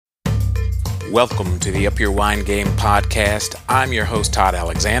Welcome to the Up Your Wine Game podcast. I'm your host, Todd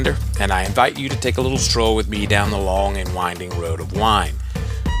Alexander, and I invite you to take a little stroll with me down the long and winding road of wine.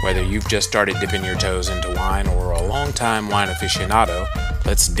 Whether you've just started dipping your toes into wine or a long-time wine aficionado,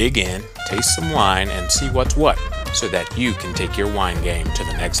 let's dig in, taste some wine, and see what's what so that you can take your wine game to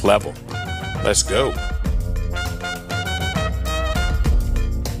the next level. Let's go.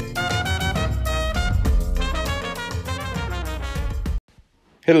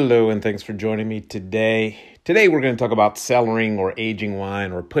 Hello, and thanks for joining me today. Today we're going to talk about cellaring or aging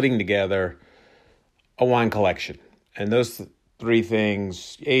wine or putting together a wine collection. And those three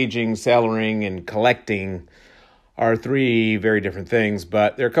things, aging, cellaring, and collecting, are three very different things.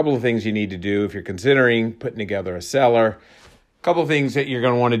 But there are a couple of things you need to do if you're considering putting together a cellar. A couple of things that you're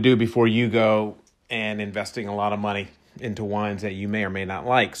going to want to do before you go and investing a lot of money into wines that you may or may not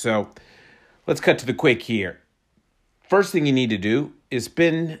like. So let's cut to the quick here. First thing you need to do is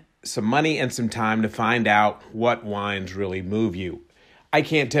spend some money and some time to find out what wines really move you. I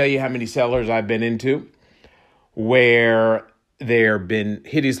can't tell you how many cellars I've been into where they've been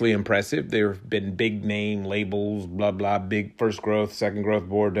hideously impressive. There have been big name labels, blah, blah, big first growth, second growth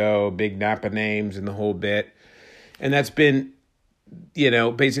Bordeaux, big Napa names and the whole bit. And that's been,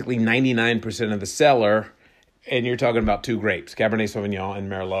 basically 99% of the cellar. And you're talking about two grapes, Cabernet Sauvignon and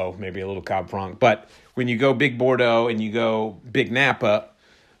Merlot, maybe a little Cab Franc. But when you go big Bordeaux and you go big Napa,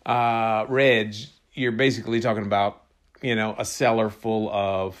 reds, you're basically talking about, a cellar full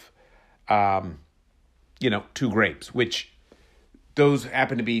of, two grapes, which those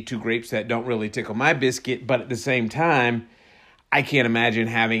happen to be two grapes that don't really tickle my biscuit. But at the same time, I can't imagine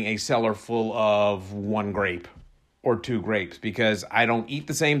having a cellar full of one grape or two grapes because I don't eat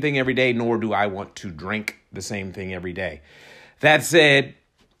the same thing every day, nor do I want to drink the same thing every day. That said,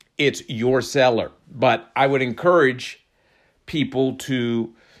 it's your cellar, but I would encourage people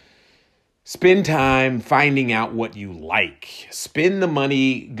to spend time finding out what you like. Spend the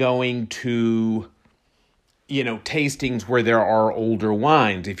money going to, tastings where there are older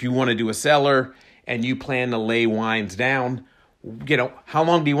wines. If you want to do a cellar and you plan to lay wines down, how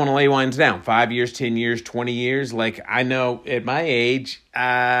long do you want to lay wines down? 5 years, 10 years, 20 years? Like, I know at my age,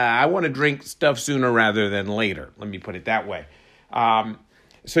 I want to drink stuff sooner rather than later. Let me put it that way.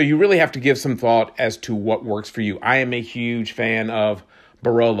 So you really have to give some thought as to what works for you. I am a huge fan of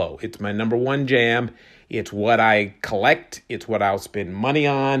Barolo. It's my number one jam. It's what I collect. It's what I'll spend money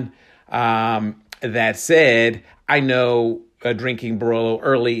on. That said, I know drinking Barolo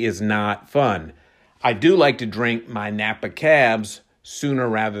early is not fun. I do like to drink my Napa Cabs sooner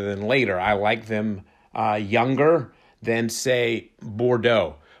rather than later. I like them younger than, say,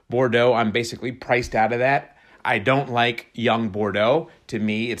 Bordeaux. Bordeaux, I'm basically priced out of that. I don't like young Bordeaux. To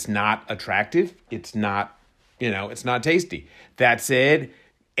me, it's not attractive. It's not, it's not tasty. That said,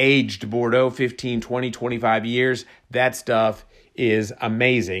 aged Bordeaux, 15, 20, 25 years, that stuff is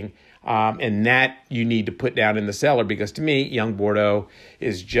amazing. And that you need to put down in the cellar because to me, young Bordeaux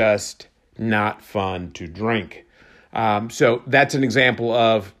is just not fun to drink. So that's an example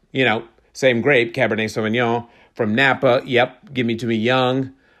of, same grape, Cabernet Sauvignon from Napa. Yep, give me to me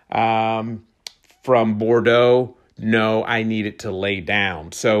young. From Bordeaux, no, I need it to lay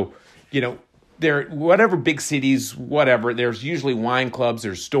down. So, there, whatever big cities, whatever, there's usually wine clubs,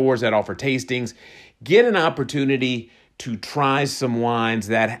 there's stores that offer tastings. Get an opportunity to try some wines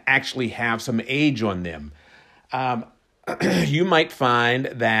that actually have some age on them. You might find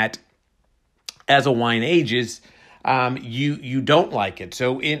that as a wine ages, you don't like it.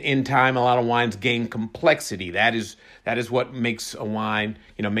 So in time, a lot of wines gain complexity. That is what makes a wine,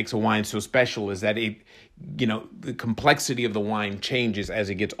 makes a wine so special is that it, the complexity of the wine changes as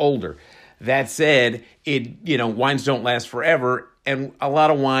it gets older. That said, wines don't last forever. And a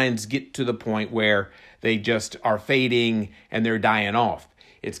lot of wines get to the point where they just are fading and they're dying off.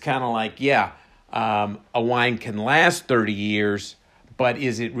 It's kind of like, a wine can last 30 years, but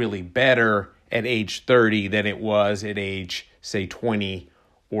is it really better at age 30 than it was at age, say, 20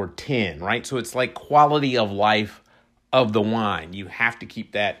 or 10, right? So it's like quality of life of the wine. You have to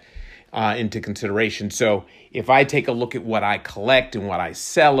keep that into consideration. So if I take a look at what I collect and what I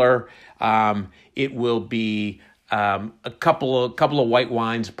cellar, it will be a couple of white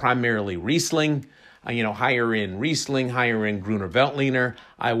wines, primarily Riesling, higher end Riesling, higher end Gruner Veltliner.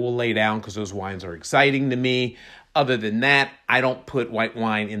 I will lay down because those wines are exciting to me. Other than that, I don't put white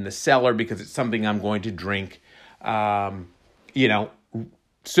wine in the cellar because it's something I'm going to drink, soon.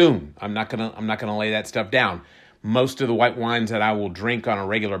 I'm not gonna lay that stuff down. Most of the white wines that I will drink on a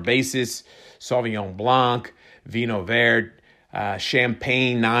regular basis, Sauvignon Blanc, Vinho Verde,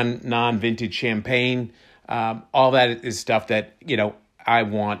 champagne, non-vintage champagne, all that is stuff that I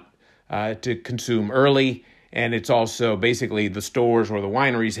want to consume early. And it's also basically the stores or the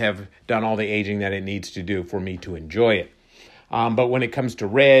wineries have done all the aging that it needs to do for me to enjoy it. But when it comes to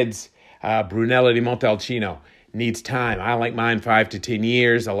reds, Brunello di Montalcino needs time. I like mine 5 to 10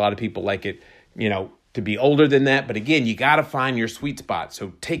 years. A lot of people like it, to be older than that. But again, you got to find your sweet spot.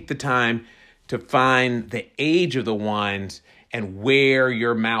 So take the time to find the age of the wines and where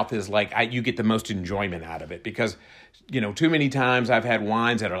your mouth is you get the most enjoyment out of it. Because, too many times I've had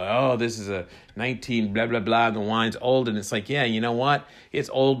wines that are like, oh, this is a 19 blah, blah, blah, and the wine's old. And it's like, yeah, you know what? It's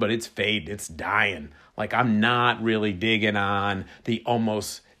old, but it's fading. It's dying. Like, I'm not really digging on the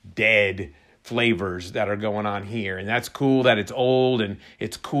almost dead flavors that are going on here. And that's cool that it's old and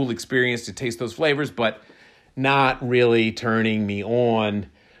it's a cool experience to taste those flavors, but not really turning me on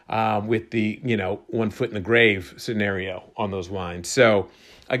with the, 1 foot in the grave scenario on those wines. So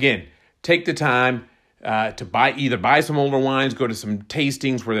again, take the time to buy some older wines, go to some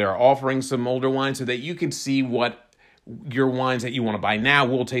tastings where they're offering some older wines so that you can see what your wines that you want to buy now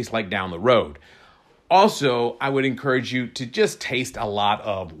will taste like down the road. Also, I would encourage you to just taste a lot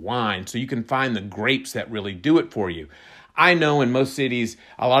of wine so you can find the grapes that really do it for you. I know in most cities,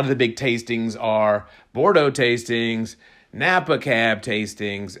 a lot of the big tastings are Bordeaux tastings, Napa Cab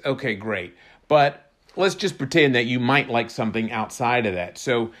tastings. Okay, great. But let's just pretend that you might like something outside of that.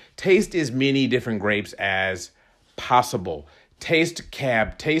 So taste as many different grapes as possible. Taste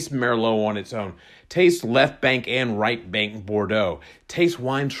Cab, taste Merlot on its own. Taste left bank and right bank Bordeaux. Taste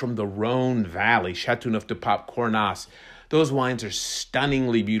wines from the Rhone Valley, Châteauneuf-du-Pape, Cornas. Those wines are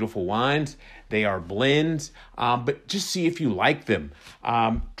stunningly beautiful wines. They are blends, but just see if you like them.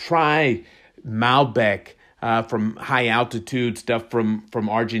 Try Malbec from high altitude stuff from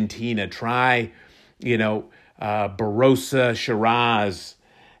Argentina. Try, Barossa Shiraz.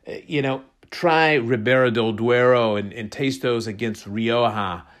 Try Ribera del Duero and taste those against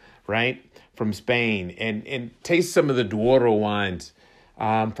Rioja, right, from Spain. And taste some of the Douro wines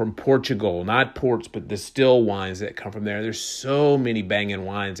from Portugal, not ports, but the still wines that come from there. There's so many banging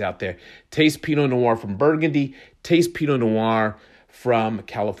wines out there. Taste Pinot Noir from Burgundy. Taste Pinot Noir from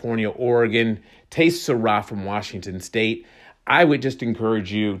California, Oregon. Taste Syrah from Washington State. I would just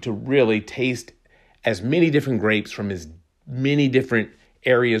encourage you to really taste as many different grapes from as many different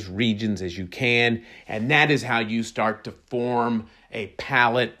areas, regions as you can. And that is how you start to form a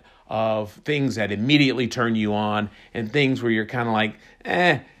palette of things that immediately turn you on and things where you're kind of like,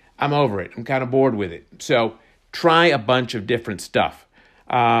 I'm over it. I'm kind of bored with it. So try a bunch of different stuff.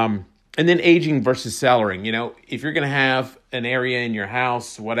 And then aging versus cellaring. If you're going to have an area in your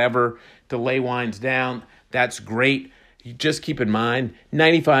house, whatever, to lay wines down, that's great. You just keep in mind,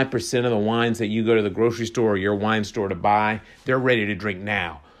 95% of the wines that you go to the grocery store or your wine store to buy, they're ready to drink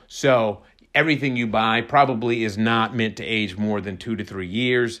now. So everything you buy probably is not meant to age more than 2 to 3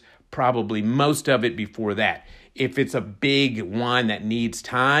 years, probably most of it before that. If it's a big wine that needs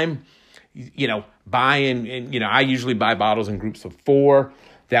time, buy in, I usually buy bottles in groups of 4.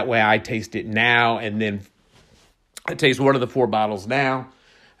 That way I taste it now, and then I taste one of the 4 bottles now.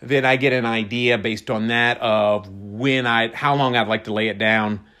 Then I get an idea based on that of how long I'd like to lay it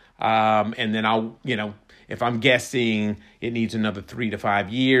down. And then I'll, if I'm guessing it needs another 3 to 5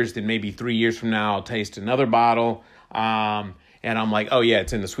 years, then maybe 3 years from now, I'll taste another bottle. And I'm like, oh yeah,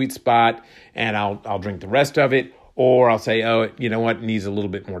 it's in the sweet spot, and I'll drink the rest of it. Or I'll say, oh, you know what, it needs a little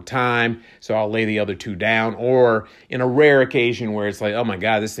bit more time, so I'll lay the other 2 down. Or in a rare occasion where it's like, oh my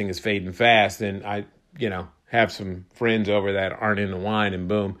God, this thing is fading fast, then I, have some friends over that aren't into wine, and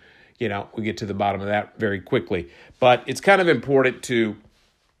boom, we get to the bottom of that very quickly. But it's kind of important to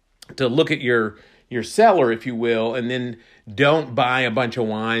look at your cellar, if you will, and then don't buy a bunch of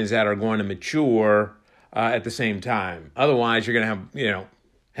wines that are going to mature at the same time. Otherwise, you're going to have,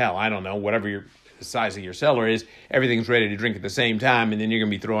 hell, I don't know, whatever the size of your cellar is, everything's ready to drink at the same time, and then you're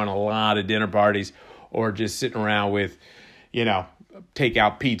going to be throwing a lot of dinner parties or just sitting around with,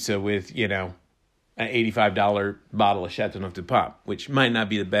 takeout pizza with, an $85 bottle of Châteauneuf-du-Pape, which might not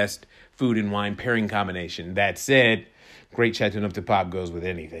be the best food and wine pairing combination. That said, great Châteauneuf-du-Pape goes with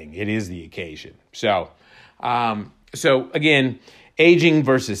anything. It is the occasion. So again, aging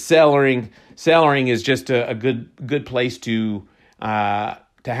versus cellaring. Cellaring is just a good place to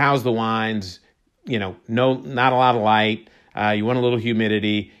house the wines. Not a lot of light. You want a little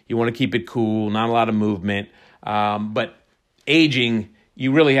humidity. You want to keep it cool. Not a lot of movement. But aging,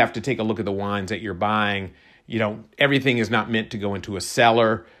 you really have to take a look at the wines that you're buying. Everything is not meant to go into a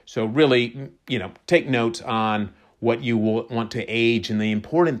cellar. So really, take notes on what you will want to age. And the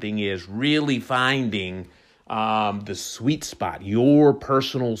important thing is really finding the sweet spot, your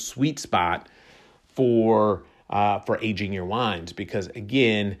personal sweet spot for for aging your wines. Because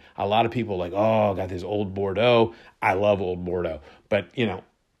again, a lot of people are like, oh, I got this old Bordeaux. I love old Bordeaux. But,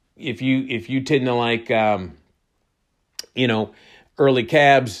 if you tend to like, early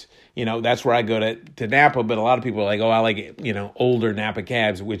cabs, that's where I go to Napa. But a lot of people are like, oh, I like, older Napa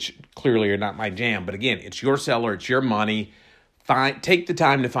cabs, which clearly are not my jam. But again, it's your cellar, it's your money. Take the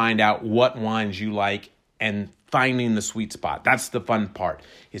time to find out what wines you like and finding the sweet spot. That's the fun part,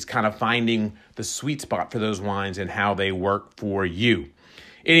 is kind of finding the sweet spot for those wines and how they work for you.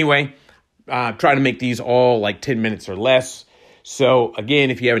 Anyway, try to make these all like 10 minutes or less. So again,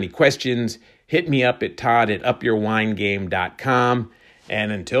 if you have any questions, hit me up at todd@upyourwinegame.com.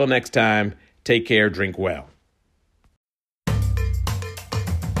 And until next time, take care, drink well.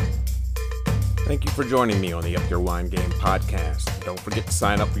 Thank you for joining me on the Up Your Wine Game podcast. Don't forget to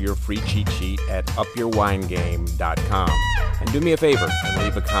sign up for your free cheat sheet at upyourwinegame.com. And do me a favor and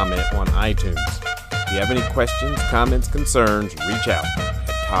leave a comment on iTunes. If you have any questions, comments, concerns, reach out at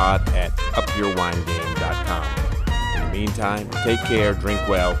todd@upyourwinegame.com. In the meantime, take care, drink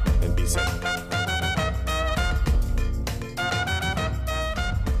well, and be safe.